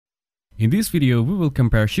In this video, we will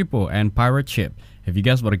compare Shippo and Pirate Ship. If you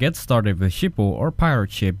guys want to get started with Shippo or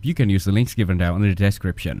Pirate Ship, you can use the links given down in the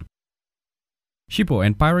description. Shippo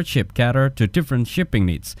and Pirate Ship cater to different shipping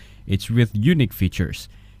needs, each with unique features.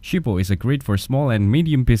 Shippo is great for small and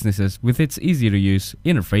medium businesses with its easy-to-use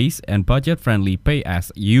interface and budget-friendly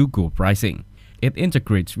pay-as-you-go pricing. It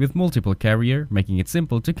integrates with multiple carriers, making it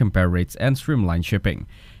simple to compare rates and streamline shipping.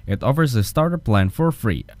 It offers a starter plan for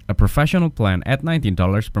free, a professional plan at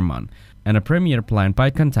 $19 per month, and a premier plan by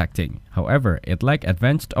contacting. However, it lacks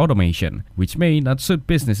advanced automation, which may not suit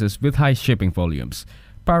businesses with high shipping volumes.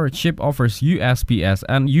 Pirate Ship offers USPS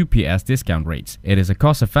and UPS discount rates. It is a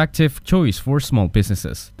cost-effective choice for small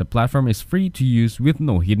businesses. The platform is free to use with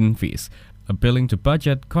no hidden fees, appealing to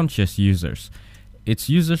budget-conscious users. Its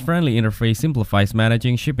user-friendly interface simplifies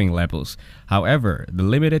managing shipping labels. However, the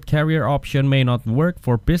limited carrier option may not work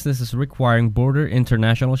for businesses requiring border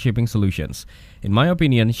international shipping solutions. In my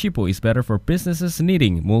opinion, Shippo is better for businesses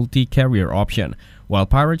needing multi-carrier option, while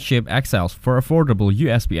Pirate Ship excels for affordable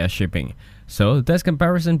USPS shipping. So that's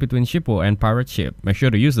comparison between Shippo and Pirate Ship. Make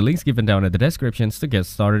sure to use the links given down in the descriptions to get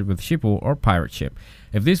started with Shippo or Pirate Ship.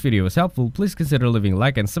 If this video was helpful, please consider leaving a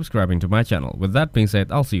like and subscribing to my channel. With that being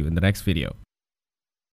said, I'll see you in the next video.